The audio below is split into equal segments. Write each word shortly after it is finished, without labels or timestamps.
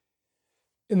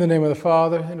In the name of the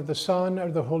Father, and of the Son, and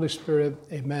of the Holy Spirit,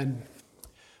 amen.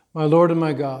 My Lord and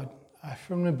my God, I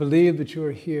firmly believe that you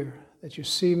are here, that you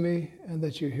see me, and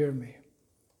that you hear me.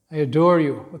 I adore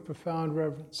you with profound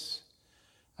reverence.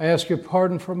 I ask your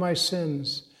pardon for my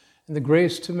sins and the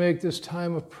grace to make this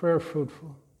time of prayer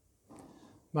fruitful.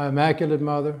 My Immaculate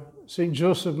Mother, St.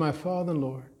 Joseph, my Father and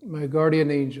Lord, my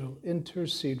guardian angel,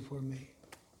 intercede for me.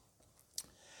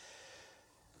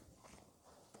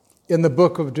 In the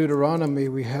book of Deuteronomy,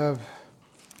 we have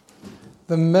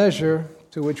the measure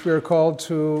to which we are called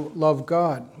to love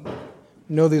God. You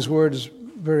know these words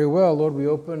very well. Lord, we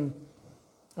open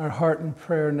our heart in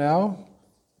prayer now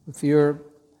with your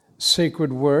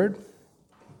sacred word,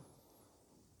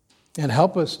 and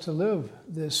help us to live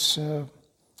this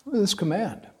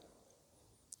command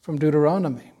from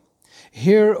Deuteronomy.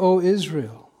 Hear, O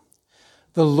Israel,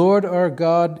 the Lord our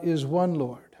God is one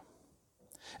Lord.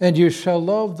 And you shall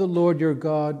love the Lord your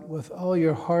God with all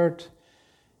your heart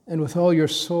and with all your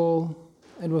soul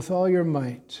and with all your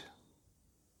might.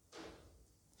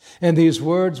 And these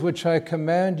words which I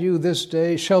command you this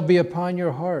day shall be upon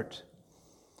your heart,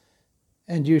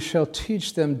 and you shall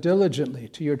teach them diligently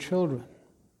to your children,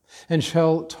 and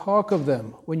shall talk of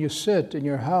them when you sit in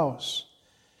your house,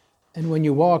 and when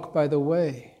you walk by the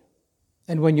way,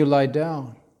 and when you lie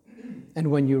down,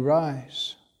 and when you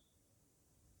rise.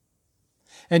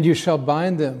 And you shall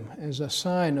bind them as a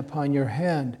sign upon your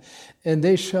hand, and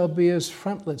they shall be as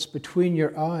frontlets between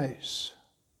your eyes.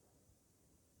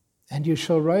 And you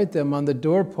shall write them on the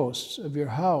doorposts of your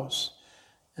house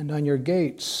and on your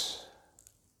gates.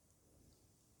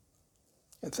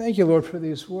 And thank you, Lord, for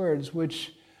these words,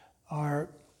 which are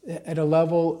at a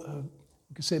level,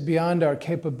 you could say, beyond our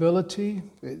capability,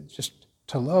 just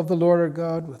to love the Lord our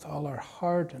God with all our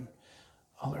heart and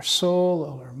all our soul,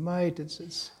 all our might.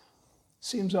 It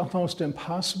seems almost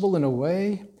impossible in a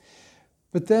way.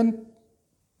 But then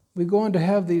we go on to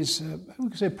have these, we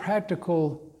could say,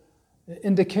 practical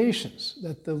indications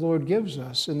that the Lord gives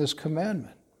us in this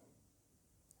commandment.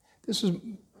 This is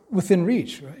within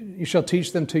reach, right? You shall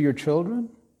teach them to your children.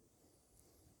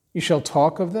 You shall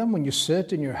talk of them when you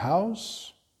sit in your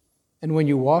house, and when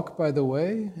you walk by the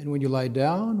way, and when you lie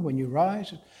down, when you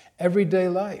rise. Everyday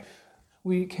life.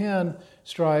 We can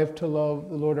strive to love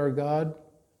the Lord our God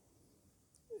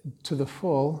to the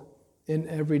full in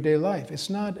everyday life.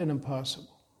 It's not an impossible.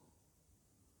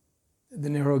 The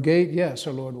narrow gate, yes,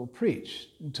 our Lord will preach.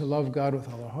 To love God with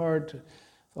all our heart,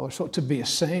 to be a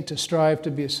saint, to strive to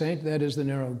be a saint, that is the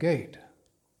narrow gate.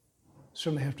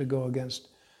 Certainly have to go against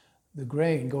the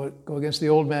grain, go against the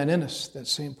old man in us that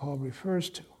St. Paul refers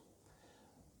to.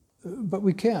 But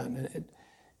we can, and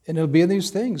it'll be in these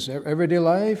things, everyday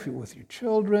life, with your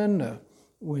children,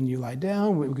 when you lie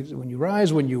down, when you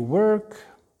rise, when you work.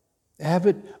 Have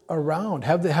it around.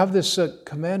 Have this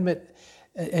commandment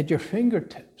at your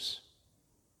fingertips,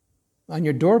 on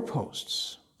your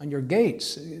doorposts, on your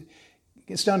gates. It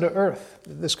gets down to earth.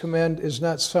 This command is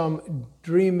not some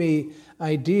dreamy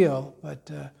ideal, but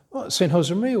St.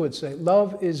 Josemaria would say,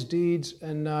 love is deeds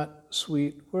and not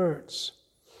sweet words.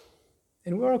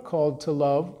 And we're called to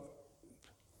love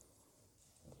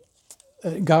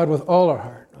God with all our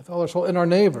heart, with all our soul, and our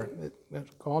neighbor. We're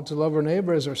called to love our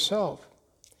neighbor as ourselves.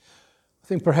 I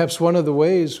think perhaps one of the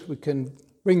ways we can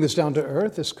bring this down to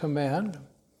earth, this command,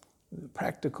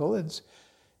 practical, it's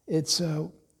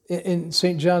in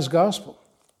St. John's Gospel,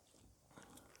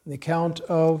 the account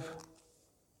of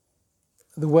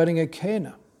the wedding at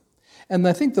Cana. And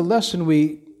I think the lesson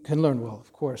we can learn, well,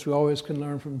 of course, we always can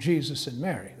learn from Jesus and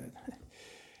Mary.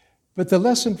 But the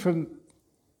lesson from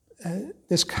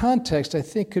this context, I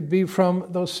think, could be from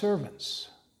those servants.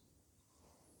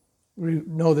 We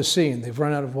know the scene. They've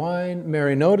run out of wine.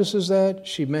 Mary notices that.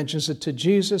 She mentions it to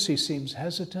Jesus. He seems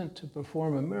hesitant to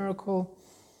perform a miracle.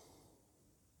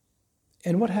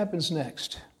 And what happens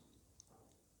next?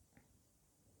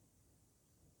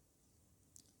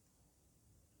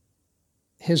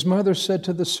 His mother said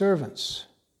to the servants,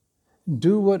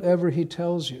 "Do whatever he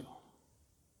tells you."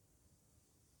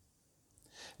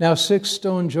 Now 6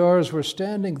 stone jars were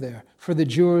standing there for the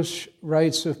Jewish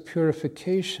rites of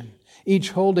purification,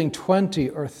 each holding 20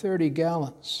 or 30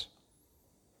 gallons.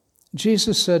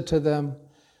 Jesus said to them,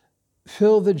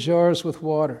 "Fill the jars with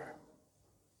water."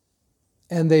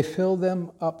 And they filled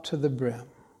them up to the brim.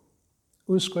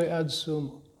 Usque ad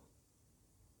sumum.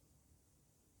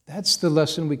 That's the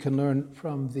lesson we can learn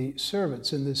from the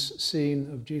servants in this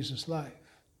scene of Jesus' life.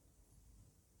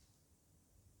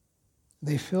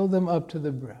 They fill them up to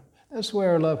the brim. That's where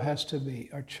our love has to be.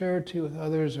 Our charity with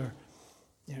others,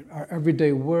 our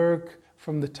everyday work,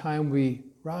 from the time we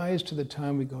rise to the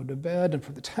time we go to bed, and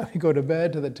from the time we go to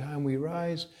bed to the time we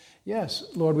rise. Yes,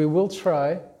 Lord, we will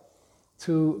try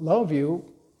to love you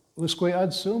usque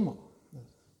ad summum,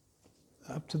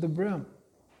 up to the brim.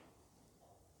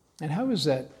 And how is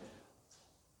that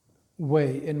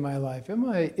way in my life? Am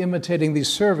I imitating these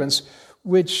servants,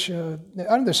 which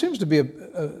there seems to be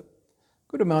a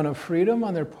good amount of freedom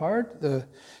on their part?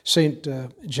 St.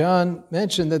 John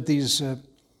mentioned that these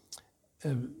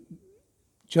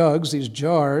jugs, these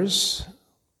jars,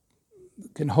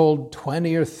 can hold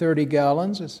 20 or 30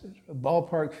 gallons. It's a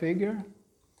ballpark figure.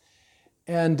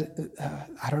 And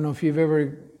I don't know if you've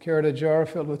ever carried a jar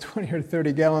filled with 20 or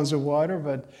 30 gallons of water,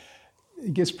 but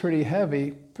it gets pretty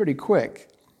heavy pretty quick.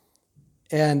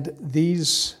 And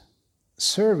these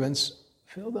servants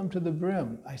fill them to the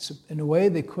brim. In a way,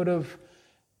 they could have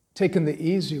taken the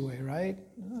easy way, right?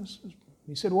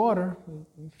 He said water.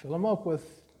 We fill them up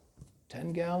with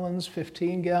 10 gallons,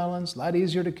 15 gallons, a lot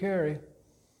easier to carry.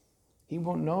 He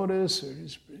won't notice.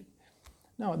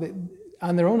 No,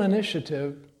 on their own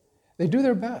initiative, they do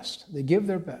their best. They give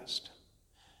their best.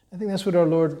 I think that's what our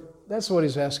Lord, that's what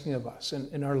He's asking of us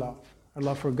in our love. Our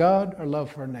love for God, our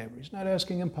love for our neighbor. He's not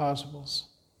asking impossibles.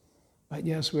 But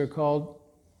yes, we're called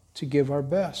to give our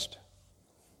best.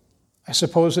 I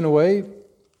suppose in a way,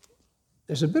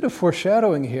 there's a bit of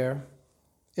foreshadowing here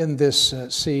in this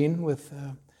scene with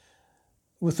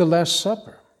the Last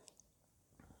Supper,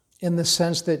 in the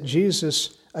sense that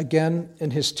Jesus, again,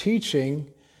 in His teaching,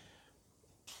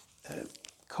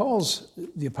 calls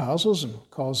the apostles and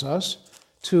calls us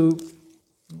to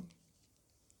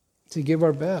give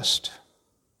our best.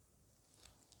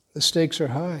 The stakes are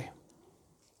high.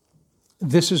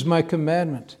 This is my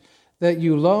commandment, that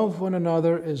you love one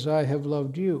another as I have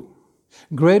loved you.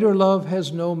 Greater love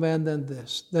has no man than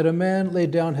this, that a man lay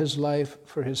down his life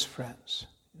for his friends.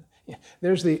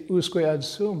 There's the usque ad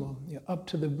summum, up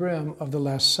to the brim of the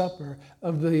Last Supper,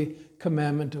 of the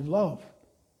commandment of love.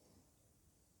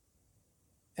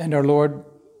 And our Lord,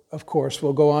 of course,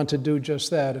 will go on to do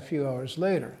just that a few hours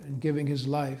later, in giving His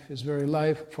life, His very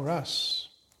life for us.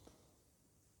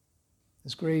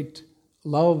 This great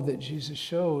love that Jesus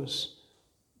shows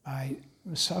by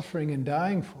suffering and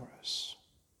dying for us.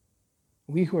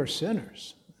 We who are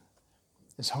sinners,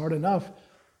 it's hard enough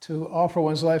to offer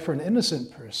one's life for an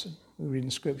innocent person, we read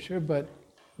in Scripture, but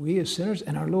we as sinners,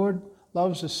 and our Lord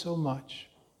loves us so much,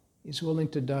 He's willing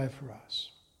to die for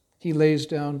us. He lays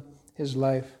down His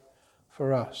life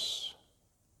for us.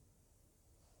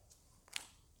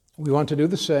 We want to do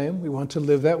the same. We want to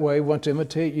live that way. We want to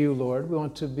imitate you, Lord. We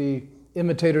want to be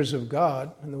imitators of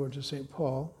God, in the words of St.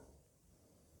 Paul.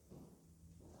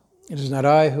 It is not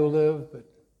I who live, but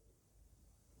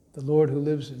the Lord who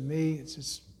lives in me.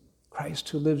 It's Christ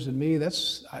who lives in me.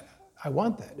 I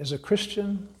want that. As a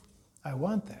Christian, I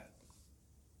want that.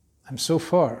 I'm so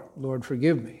far, Lord,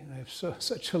 forgive me. I have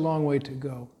such a long way to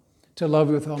go, to love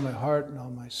you with all my heart and all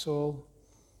my soul.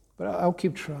 But I'll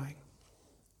keep trying.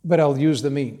 But I'll use the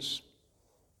means.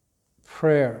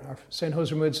 Prayer. St.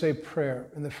 Josemaria would say prayer.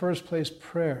 In the first place,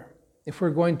 prayer. If we're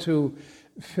going to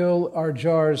fill our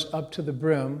jars up to the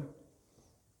brim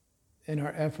in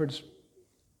our efforts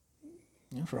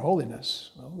for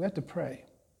holiness, well, we have to pray.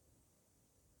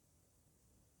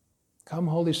 Come,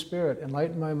 Holy Spirit,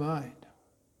 enlighten my mind.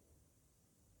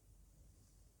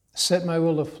 Set my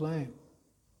will aflame.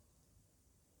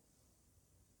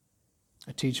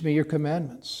 Teach me your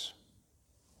commandments.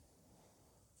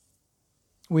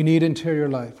 We need interior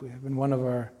life. We have in one of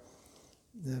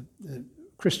the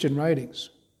Christian writings.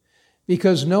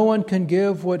 Because no one can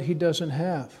give what he doesn't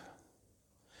have.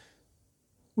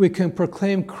 We can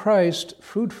proclaim Christ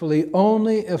fruitfully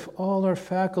only if all our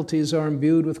faculties are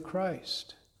imbued with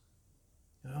Christ.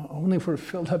 Only if we're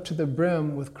filled up to the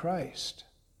brim with Christ.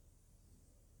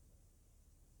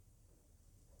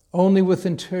 Only with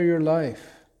interior life,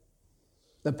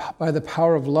 by the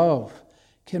power of love,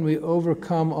 can we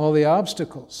overcome all the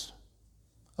obstacles.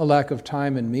 A lack of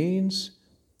time and means,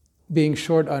 being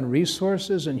short on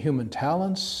resources and human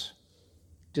talents,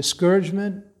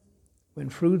 discouragement when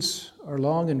fruits are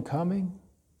long in coming.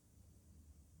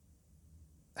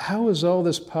 How is all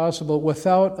this possible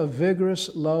without a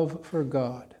vigorous love for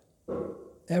God,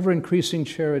 ever-increasing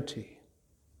charity,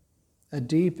 a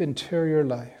deep interior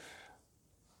life?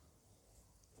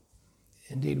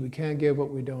 Indeed, we can't give what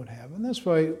we don't have. And that's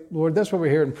why, Lord, that's why we're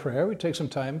here in prayer. We take some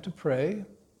time to pray.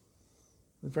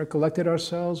 We've recollected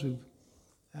ourselves. We've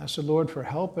asked the Lord for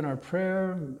help in our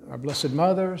prayer. Our Blessed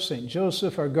Mother, St.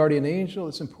 Joseph, our guardian angel.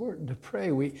 It's important to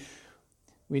pray. We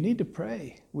need to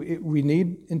pray. We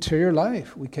need interior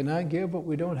life. We cannot give what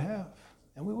we don't have.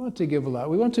 And we want to give a lot.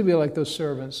 We want to be like those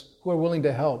servants who are willing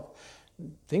to help.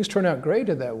 things turn out great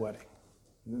at that wedding.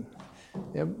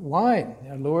 They have wine.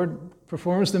 Our Lord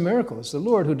performs the miracle. It's the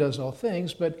Lord who does all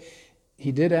things, but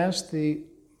he did ask the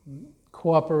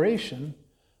cooperation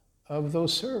of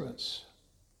those servants.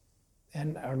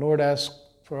 And our Lord asks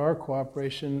for our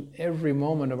cooperation every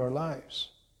moment of our lives.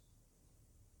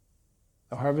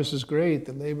 The harvest is great,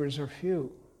 the laborers are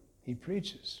few. He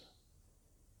preaches.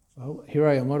 Well, here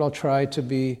I am, Lord, I'll try to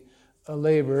be a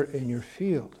laborer in your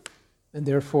field. And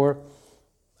therefore,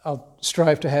 I'll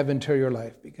strive to have interior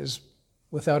life, because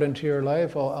without interior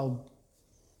life, I'll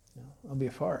be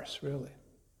a farce, really,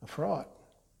 a fraud.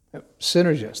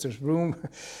 Sinners, yes, there's room.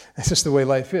 That's just the way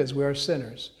life is. We are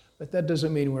sinners. But that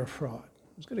doesn't mean we're a fraud.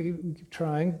 We're just going to keep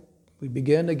trying. We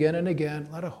begin again and again,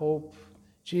 a lot of hope.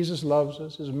 Jesus loves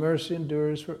us. His mercy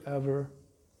endures forever.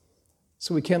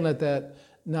 So we can't let that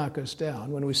knock us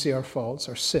down when we see our faults,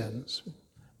 our sins.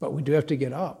 But we do have to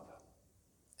get up.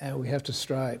 And we have to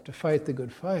strive to fight the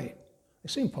good fight. Like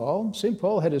St.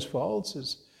 Paul had his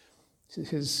faults,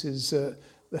 the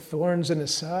thorns in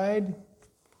his side,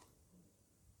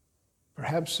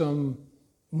 perhaps some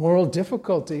moral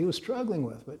difficulty he was struggling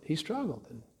with, but he struggled.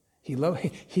 And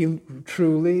he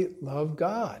truly loved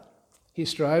God. He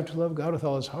strived to love God with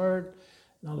all his heart,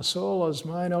 and all his soul, all his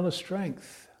mind, all his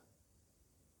strength.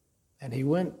 And he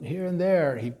went here and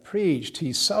there. He preached.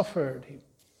 He suffered. He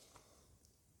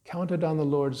counted on the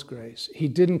Lord's grace. He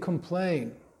didn't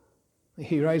complain.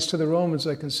 He writes to the Romans,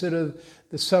 I consider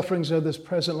the sufferings of this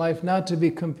present life not to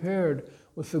be compared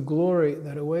with the glory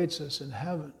that awaits us in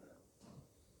heaven.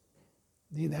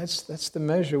 That's the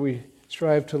measure we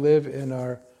strive to live in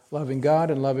our loving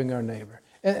God and loving our neighbor.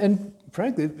 And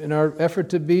frankly, in our effort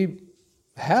to be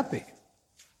happy.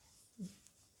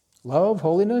 Love,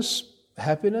 holiness,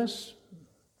 happiness,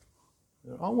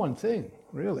 they're all one thing,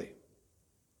 really.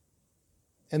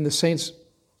 And the saints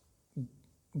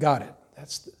got it.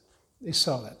 They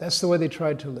saw that. That's the way they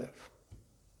tried to live.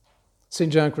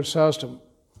 St. John Chrysostom,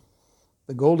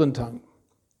 the Golden Tongue,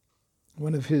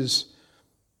 one of his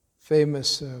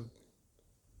famous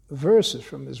verses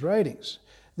from his writings.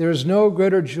 There is no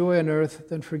greater joy on earth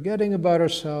than forgetting about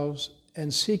ourselves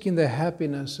and seeking the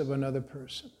happiness of another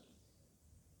person.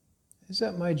 Is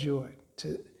that my joy?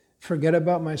 To forget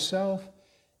about myself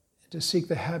and to seek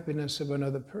the happiness of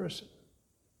another person,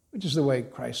 which is the way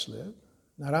Christ lived.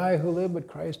 Not I who live, but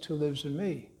Christ who lives in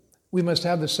me. We must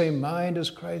have the same mind as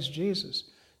Christ Jesus.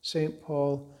 St.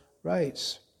 Paul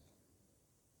writes,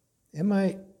 am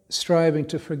I striving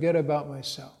to forget about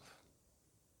myself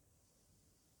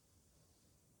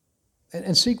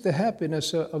and seek the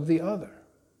happiness of the other?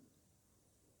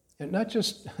 And not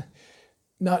just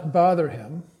not bother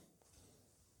him,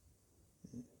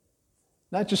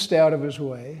 not just stay out of his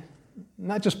way,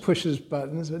 not just push his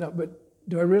buttons, but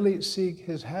do I really seek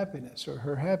his happiness or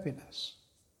her happiness?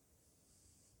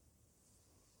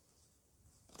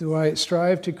 Do I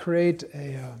strive to create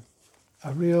a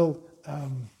real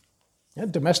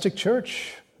domestic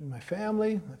church in my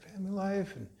family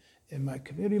life, and in my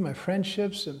community, my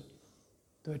friendships? And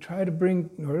do I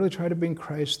really try to bring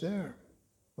Christ there?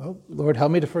 Well, Lord,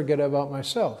 help me to forget about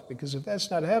myself, because if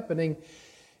that's not happening,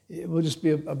 it will just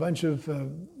be a bunch of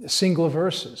single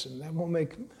verses, and that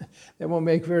won't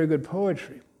make very good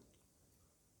poetry.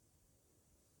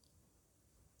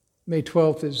 May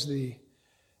 12th is the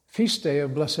feast day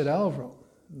of Blessed Alvaro,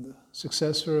 the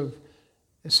successor of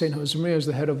St. Josemaria as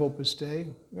the head of Opus Dei.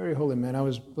 Very holy man. I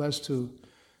was blessed to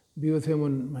be with him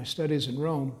in my studies in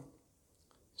Rome.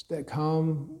 It's that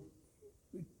calm,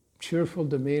 cheerful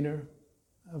demeanor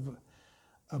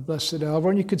of Blessed Alvaro,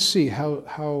 and you could see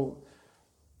how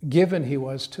given he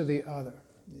was to the other.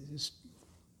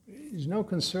 He's no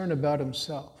concern about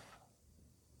himself.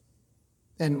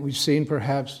 And we've seen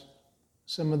perhaps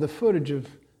some of the footage of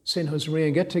St.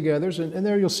 Josemaria get-togethers, and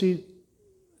there you'll see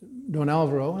Don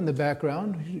Alvaro in the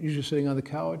background, usually sitting on the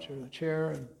couch or the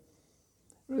chair, and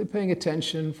really paying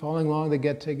attention, following along the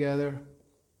get-together.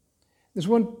 There's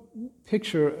one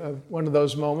picture of one of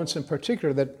those moments in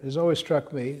particular that has always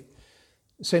struck me.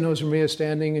 St. Josemaria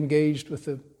standing engaged with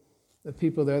the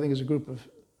people there. I think it's a group of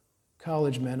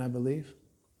college men, I believe.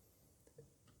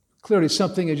 Clearly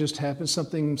something had just happened,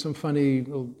 some funny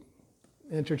little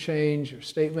interchange or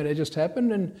statement had just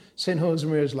happened, and St.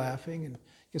 Josemaria is laughing, and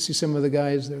you can see some of the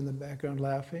guys there in the background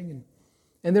laughing,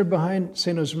 and there behind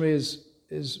St. Josemaria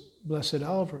is Blessed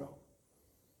Alvaro.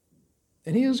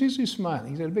 And he's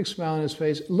smiling. He's got a big smile on his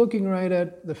face, looking right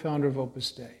at the founder of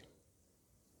Opus Dei.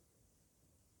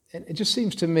 And it just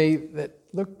seems to me that,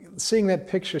 seeing that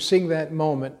picture, seeing that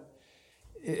moment,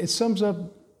 it sums up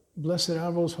Blessed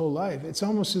Alvaro's whole life. It's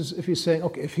almost as if he's saying,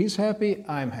 okay, if he's happy,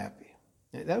 I'm happy.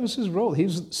 That was his role. He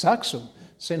was Saxum.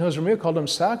 St. Josemaria called him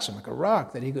Saxum, like a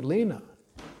rock that he could lean on.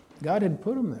 God had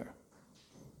put him there.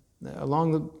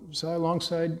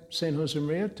 Alongside St.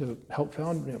 Josemaria to help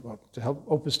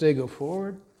Opus Dei go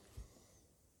forward.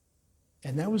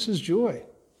 And that was his joy.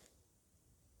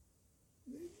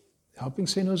 Helping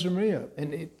St. Josemaria.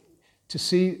 And to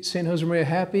see St. Josemaria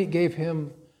happy gave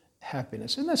him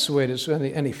happiness. And that's the way it is with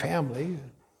any family.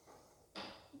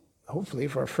 Hopefully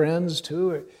for our friends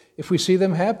too. If we see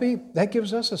them happy, that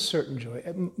gives us a certain joy.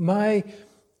 My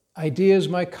ideas,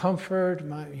 my comfort,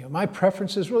 my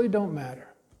preferences really don't matter.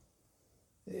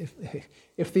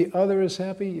 If the other is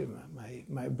happy,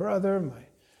 my brother,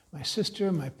 my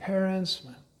sister, my parents,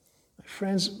 my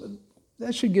friends,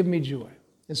 that should give me joy.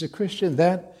 As a Christian,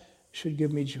 that should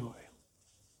give me joy.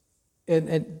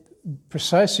 And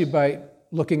precisely by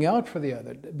looking out for the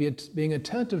other, being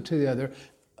attentive to the other,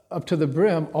 up to the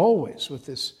brim, always with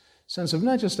this sense of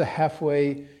not just a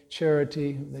halfway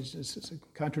charity, it's a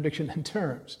contradiction in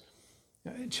terms.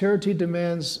 Charity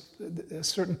demands a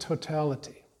certain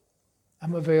totality.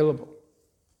 I'm available.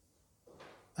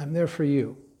 I'm there for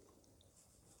you.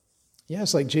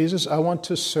 Yes, like Jesus, I want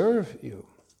to serve you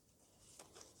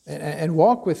and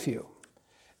walk with you.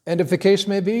 And if the case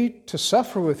may be, to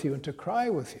suffer with you and to cry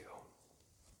with you.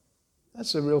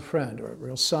 That's a real friend or a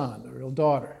real son, a real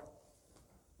daughter.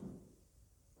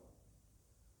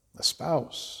 A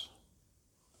spouse.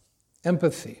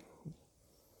 Empathy.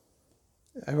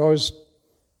 I've always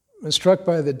been struck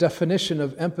by the definition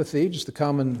of empathy, just the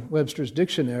Common Webster's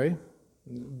Dictionary.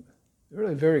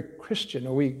 Really very Christian,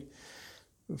 or we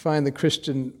find the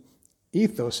Christian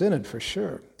ethos in it for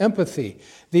sure. Empathy,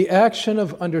 the action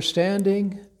of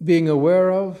understanding, being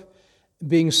aware of,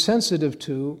 being sensitive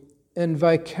to, and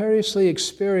vicariously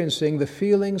experiencing the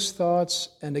feelings, thoughts,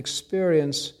 and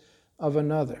experience of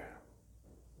another.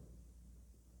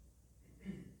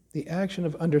 The action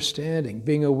of understanding,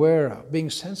 being aware of, being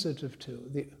sensitive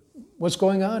to what's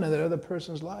going on in that other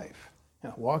person's life.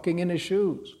 Walking in his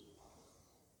shoes.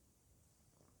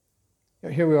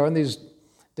 Here we are in these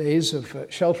days of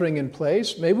sheltering in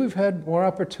place. Maybe we've had more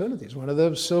opportunities. One of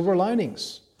the silver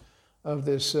linings of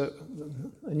this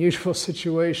unusual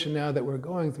situation now that we're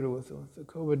going through with the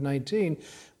COVID-19,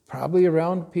 probably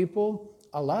around people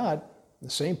a lot, the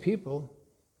same people,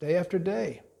 day after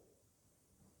day.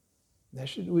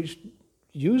 We should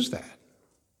use that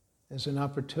as an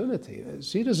opportunity.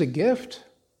 See it as a gift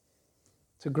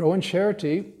to grow in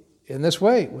charity in this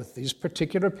way with these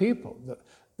particular people.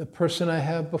 The person I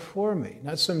have before me,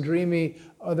 not some dreamy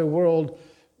other world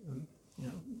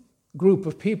group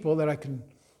of people that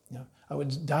I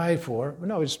would die for. But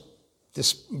no, it's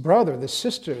this brother, this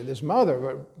sister, this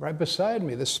mother right beside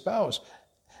me, this spouse.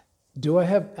 Do I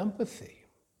have empathy?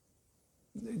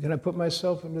 Can I put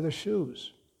myself into their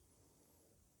shoes?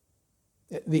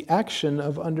 The action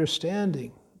of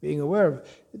understanding, being aware of,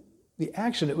 the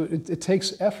action, it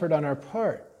takes effort on our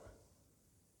part.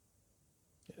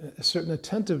 A certain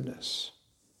attentiveness.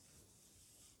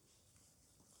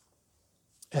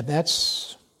 And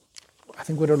that's, I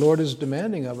think, what our Lord is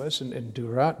demanding of us in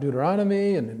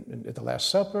Deuteronomy and at the Last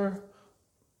Supper.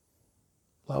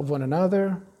 Love one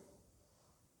another.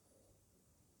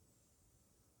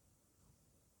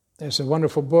 There's a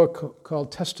wonderful book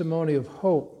called Testimony of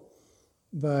Hope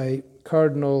by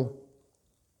Cardinal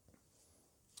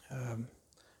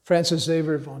Francis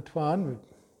Xavier von Thuan,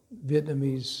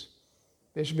 Vietnamese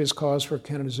bishop. His cause for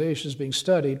canonization is being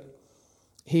studied.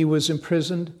 He was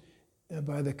imprisoned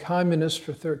by the communists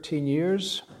for 13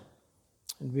 years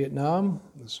in Vietnam,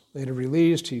 was later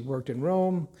released. He worked in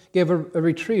Rome, gave a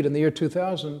retreat in the year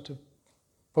 2000 to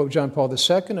Pope John Paul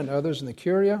II and others in the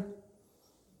Curia.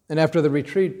 And after the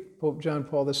retreat, Pope John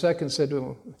Paul II said to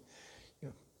him,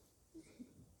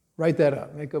 write that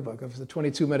up, make a book of the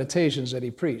 22 meditations that he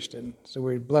preached. And so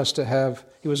we're blessed to have,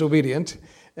 he was obedient,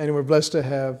 and we're blessed to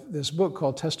have this book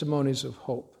called Testimonies of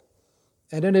Hope.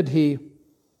 And in it he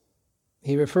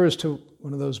refers to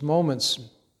one of those moments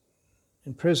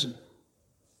in prison.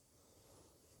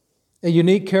 A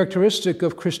unique characteristic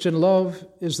of Christian love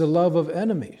is the love of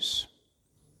enemies,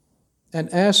 an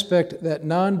aspect that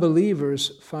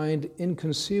non-believers find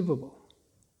inconceivable.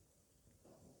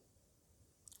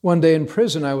 One day in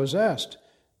prison, I was asked,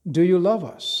 "Do you love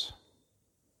us?"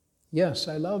 "Yes,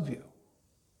 I love you."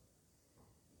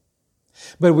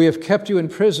 "But we have kept you in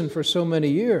prison for so many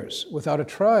years, without a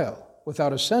trial,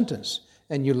 without a sentence,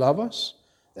 and you love us?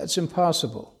 That's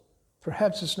impossible.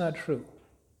 Perhaps it's not true."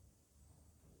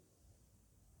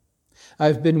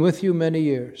 "I've been with you many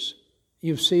years.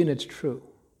 You've seen it's true."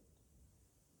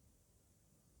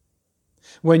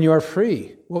 When you are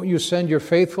free, won't you send your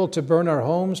faithful to burn our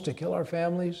homes, to kill our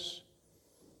families?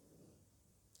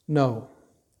 No.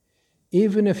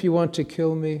 Even if you want to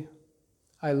kill me,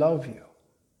 I love you.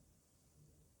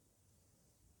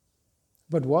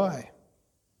 But why?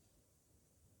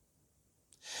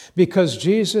 Because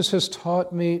Jesus has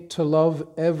taught me to love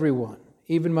everyone,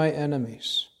 even my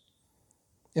enemies.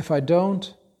 If I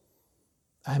don't,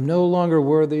 I'm no longer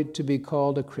worthy to be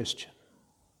called a Christian.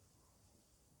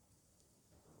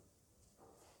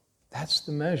 That's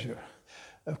the measure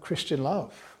of Christian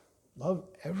love. Love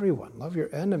everyone. Love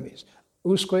your enemies.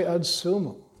 Usque ad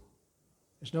sumum.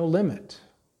 There's no limit.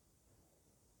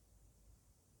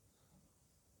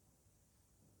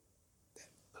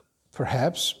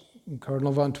 Perhaps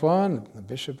Cardinal Antoine,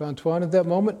 Bishop Antoine at that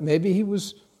moment, maybe he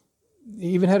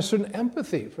even had a certain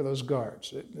empathy for those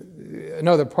guards. In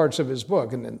other parts of his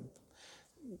book, and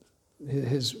in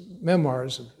his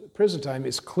memoirs of prison time,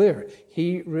 it's clear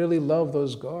he really loved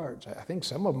those guards. I think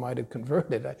some of them might have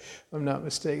converted, if I'm not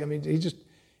mistaken. I mean,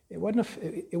 it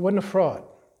wasn't a fraud.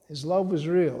 His love was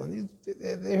real. And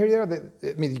here they are.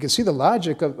 I mean, you can see the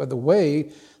logic of the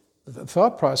way, the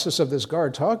thought process of this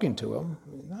guard talking to him.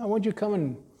 No, why don't you come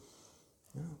and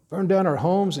burn down our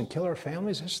homes and kill our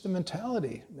families? That's the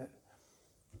mentality.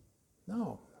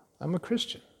 No, I'm a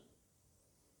Christian.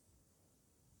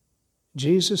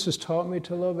 Jesus has taught me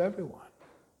to love everyone.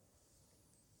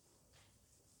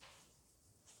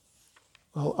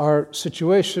 Well, our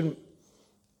situation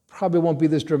probably won't be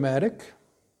this dramatic,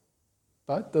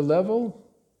 but the level,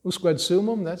 usque ad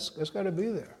sumum, that's got to be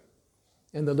there.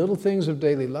 And the little things of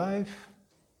daily life,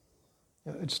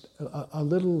 it's a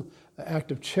little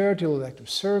act of charity, a little act of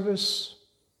service,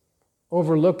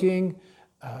 overlooking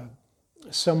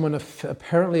someone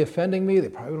apparently offending me. They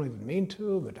probably don't even mean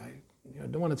to, but I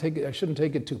don't want to take it. I shouldn't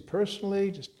take it too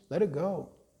personally. Just let it go.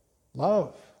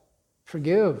 Love,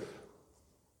 forgive,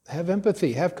 have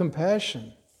empathy, have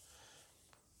compassion.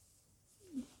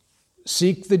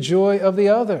 Seek the joy of the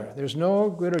other. There's no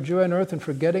greater joy on earth than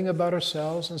forgetting about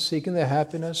ourselves and seeking the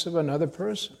happiness of another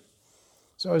person.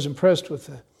 So I was impressed with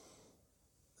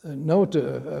a note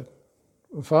a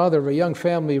father of a young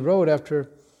family wrote after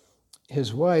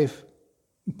his wife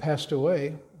passed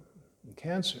away from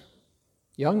cancer.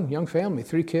 Young family,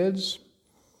 3 kids,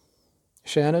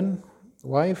 Shannon,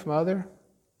 wife, mother.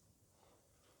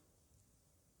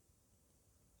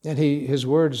 And his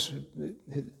words,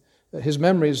 his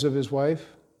memories of his wife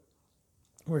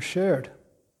were shared.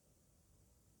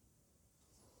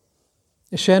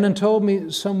 Shannon told me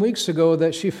some weeks ago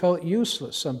that she felt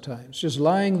useless sometimes, just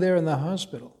lying there in the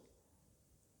hospital.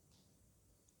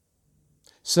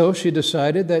 So she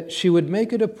decided that she would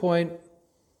make it a point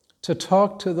to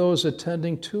talk to those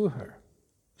attending to her,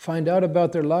 find out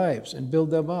about their lives and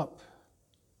build them up.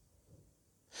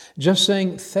 Just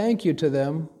saying thank you to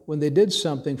them when they did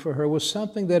something for her was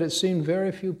something that it seemed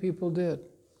very few people did.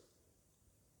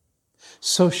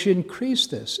 So she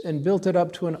increased this and built it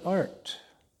up to an art.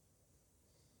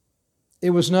 It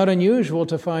was not unusual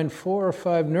to find 4 or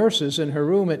 5 nurses in her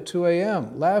room at 2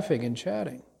 a.m., laughing and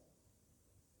chatting.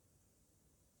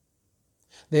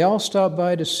 They all stopped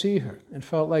by to see her and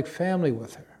felt like family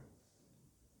with her.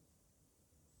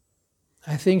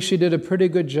 I think she did a pretty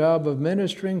good job of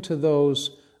ministering to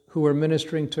those who were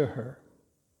ministering to her.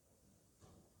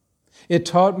 It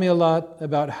taught me a lot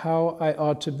about how I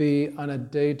ought to be on a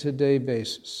day-to-day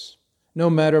basis, no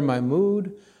matter my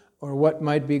mood or what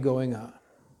might be going on.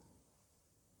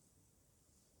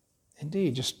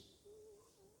 Indeed, just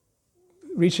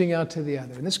reaching out to the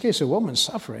other. In this case, a woman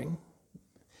suffering,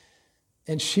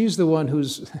 and she's the one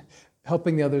who's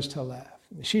helping the others to laugh.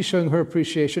 She's showing her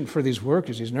appreciation for these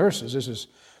workers, these nurses.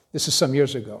 This is some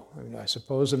years ago. I mean, I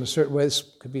suppose in a certain way this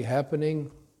could be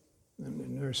happening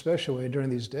in a special way during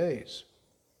these days.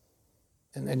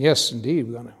 And yes, indeed,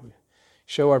 we want to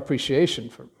show our appreciation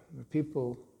for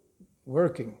people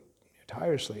working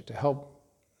tirelessly to help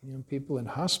people in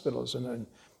hospitals and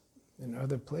in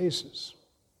other places.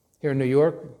 Here in New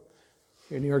York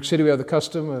City, we have the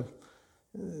custom of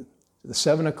the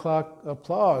 7 o'clock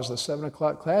applause, the 7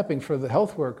 o'clock clapping for the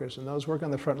health workers and those working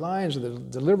on the front lines, the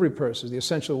delivery persons, the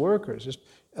essential workers. Just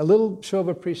a little show of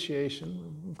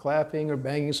appreciation, clapping or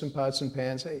banging some pots and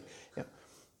pans. Hey,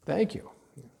 thank you.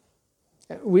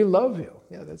 We love you.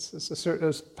 Yeah, that's a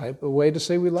certain type of way to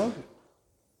say we love you.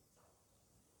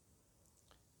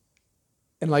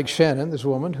 And like Shannon, this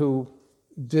woman who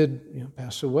did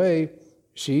pass away,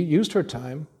 she used her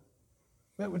time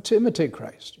to imitate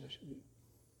Christ.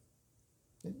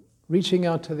 Reaching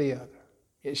out to the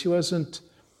other. She wasn't,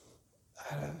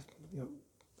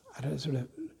 sort of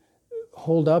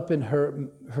hold up in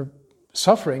her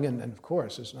suffering, and of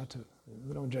course,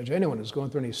 we don't judge anyone who's going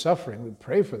through any suffering. We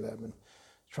pray for them and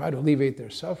try to alleviate their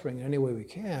suffering in any way we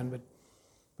can.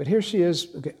 But here she is,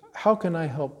 okay, how can I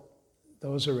help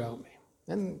those around me?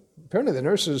 And apparently the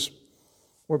nurses,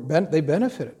 they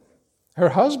benefited. Her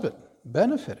husband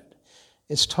benefited.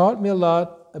 It's taught me a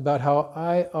lot about how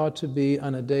I ought to be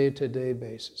on a day-to-day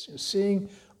basis. Seeing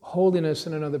holiness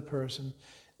in another person,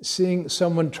 seeing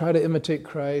someone try to imitate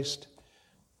Christ,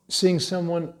 seeing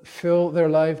someone fill their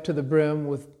life to the brim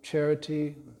with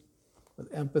charity,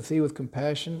 with empathy, with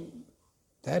compassion,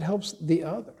 that helps the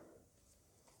other.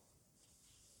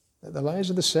 The lives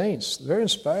of the saints, very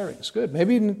inspiring. It's good.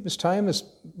 Maybe in this time, this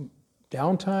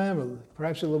downtime, or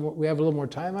perhaps we have a little more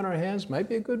time on our hands, might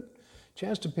be a good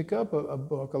chance to pick up a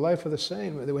book, A Life of the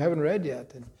Saint, that we haven't read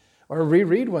yet, or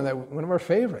reread one of our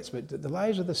favorites. But the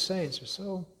lives of the saints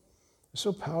are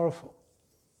so powerful,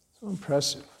 so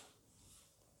impressive.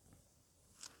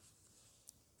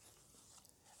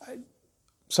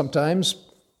 Sometimes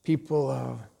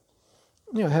people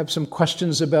have some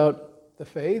questions about the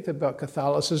faith, about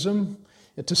Catholicism,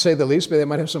 and to say the least. Maybe they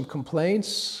might have some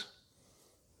complaints.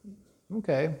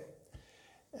 Okay.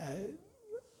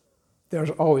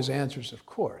 There's always answers, of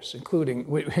course, included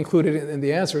in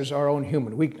the answer is our own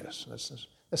human weakness.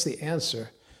 That's the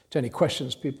answer to any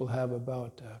questions people have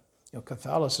about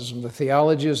Catholicism. The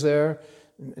theology is there,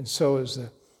 and so is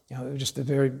just the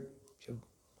very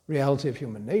reality of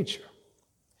human nature.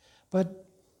 But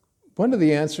one of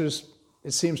the answers,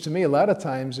 it seems to me, a lot of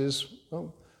times is,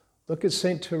 well, look at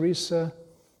Saint Teresa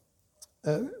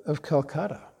of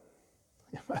Calcutta,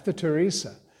 Mother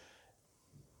Teresa,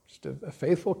 just a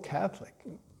faithful Catholic,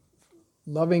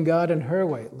 loving God in her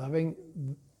way, loving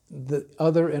the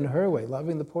other in her way,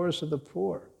 loving the poorest of the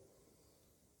poor.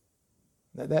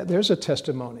 There's a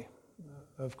testimony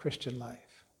of Christian life.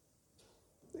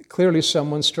 Clearly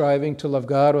someone striving to love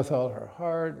God with all her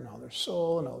heart and all their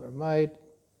soul and all their might,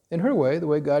 in her way, the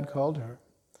way God called her.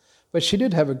 But she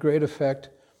did have a great effect,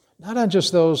 not on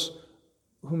just those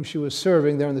whom she was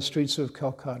serving there in the streets of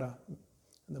Calcutta,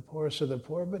 and the poorest of the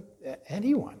poor, but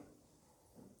anyone.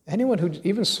 Anyone who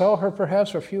even saw her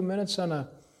perhaps for a few minutes on a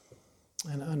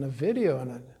video, on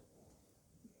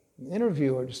an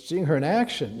interview, or just seeing her in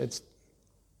action.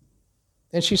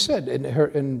 And she said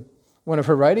in one of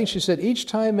her writings, she said, each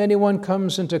time anyone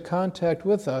comes into contact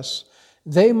with us,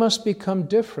 they must become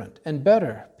different and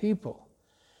better people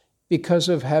because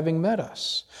of having met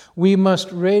us. We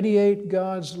must radiate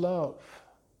God's love.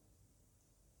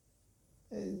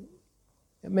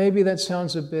 Maybe that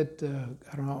sounds a bit,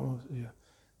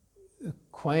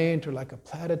 quaint or like a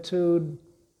platitude,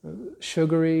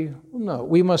 sugary. No,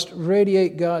 we must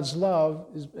radiate God's love.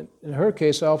 In her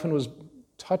case, often was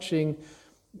touching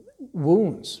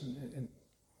wounds and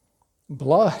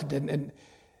blood and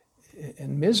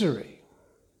misery.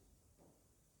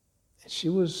 And she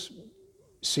was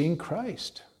seeing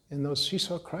Christ in those. She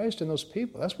saw Christ in those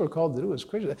people. That's what we're called to do as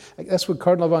Christians. That's what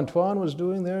Cardinal of Antoine was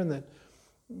doing there in the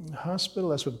hospital.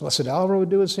 That's what Blessed Alvaro would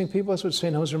do with seeing people. That's what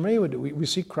St. Josemaria would do. We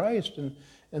see Christ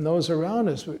in those around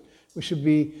us. We should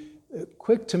be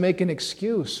quick to make an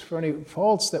excuse for any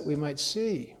faults that we might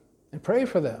see and pray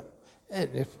for them.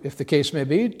 And if the case may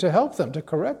be, to help them, to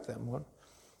correct them.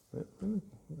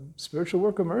 Spiritual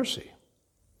work of mercy.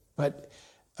 But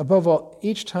above all,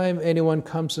 each time anyone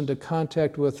comes into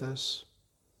contact with us,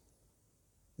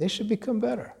 they should become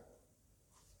better.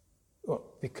 Well,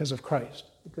 because of Christ,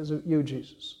 because of you,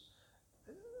 Jesus.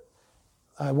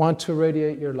 I want to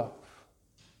radiate your love.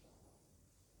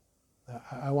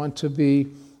 I want to be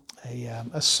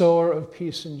a sower of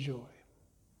peace and joy.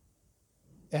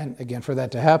 And again, for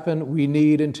that to happen, we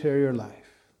need interior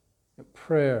life,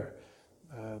 prayer.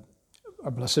 Our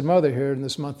Blessed Mother here in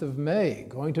this month of May,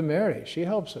 going to Mary, she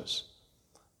helps us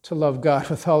to love God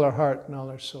with all our heart and all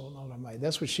our soul and all our might.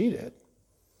 That's what she did.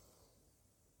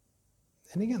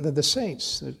 And again, the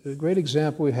saints, a great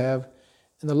example we have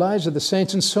in the lives of the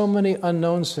saints and so many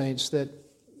unknown saints that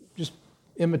just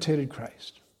imitated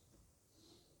Christ.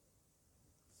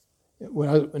 When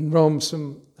I was in Rome,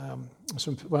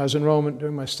 when I was in Rome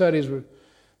during my studies,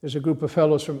 there's a group of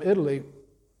fellows from Italy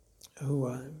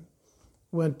who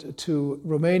went to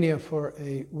Romania for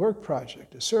a work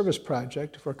project, a service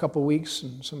project for a couple weeks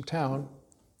in some town.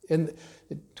 And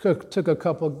it took a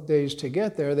couple of days to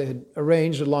get there. They had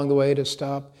arranged along the way to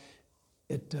stop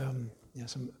at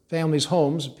some families'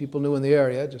 homes, people knew in the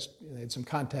area. They had some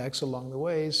contacts along the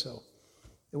way, so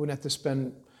they wouldn't have to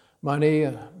spend money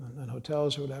on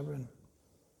hotels or whatever.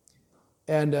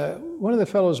 And one of the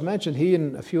fellows mentioned he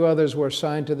and a few others were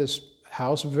assigned to this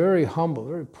house, very humble,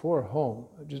 very poor home,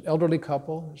 just elderly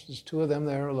couple. There's just two of them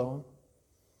there alone.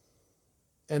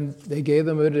 And they gave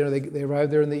them a dinner. They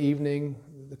arrived there in the evening.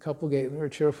 The couple they were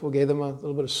cheerful, gave them a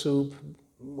little bit of soup.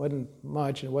 It wasn't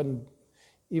much, and it wasn't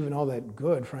even all that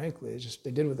good, frankly. It's just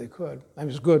they did what they could. I mean,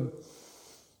 it was good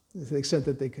to the extent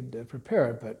that they could prepare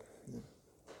it, but...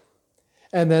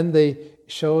 And then they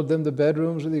showed them the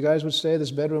bedrooms where the guys would stay.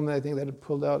 This bedroom, I think, they had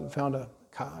pulled out and found a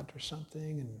cot or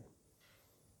something. And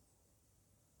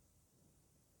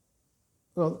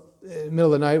well, in the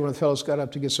middle of the night, when the fellows got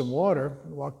up to get some water,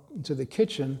 walked into the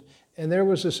kitchen, and there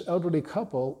was this elderly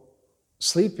couple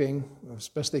sleeping as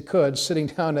best they could, sitting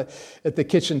down at the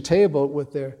kitchen table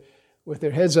with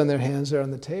their heads on their hands there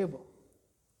on the table.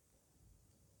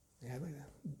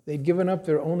 They'd given up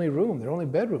their only room, their only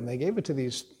bedroom. They gave it to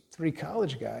these 3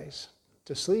 college guys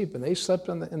to sleep, and they slept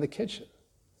in the kitchen.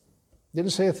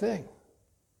 Didn't say a thing.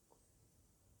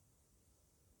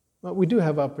 But we do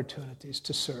have opportunities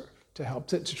to serve, to help,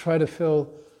 to try to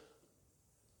fill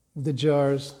the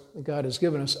jars that God has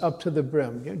given us up to the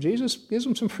brim. You know, Jesus gives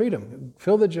them some freedom.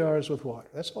 Fill the jars with water.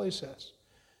 That's all he says.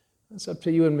 It's up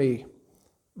to you and me,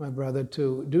 my brother,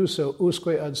 to do so, usque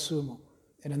ad sumum.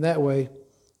 And in that way,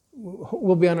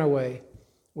 we'll be on our way,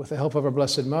 with the help of our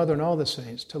Blessed Mother and all the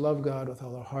saints, to love God with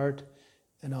all our heart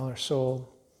and all our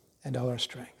soul and all our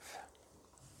strength.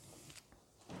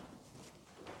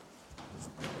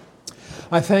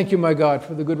 I thank you, my God,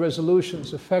 for the good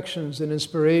resolutions, affections, and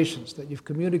inspirations that you've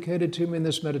communicated to me in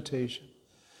this meditation.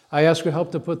 I ask your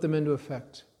help to put them into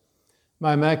effect.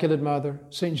 My Immaculate Mother,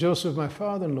 St. Joseph, my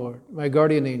Father and Lord, my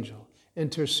guardian angel,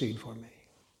 intercede for me.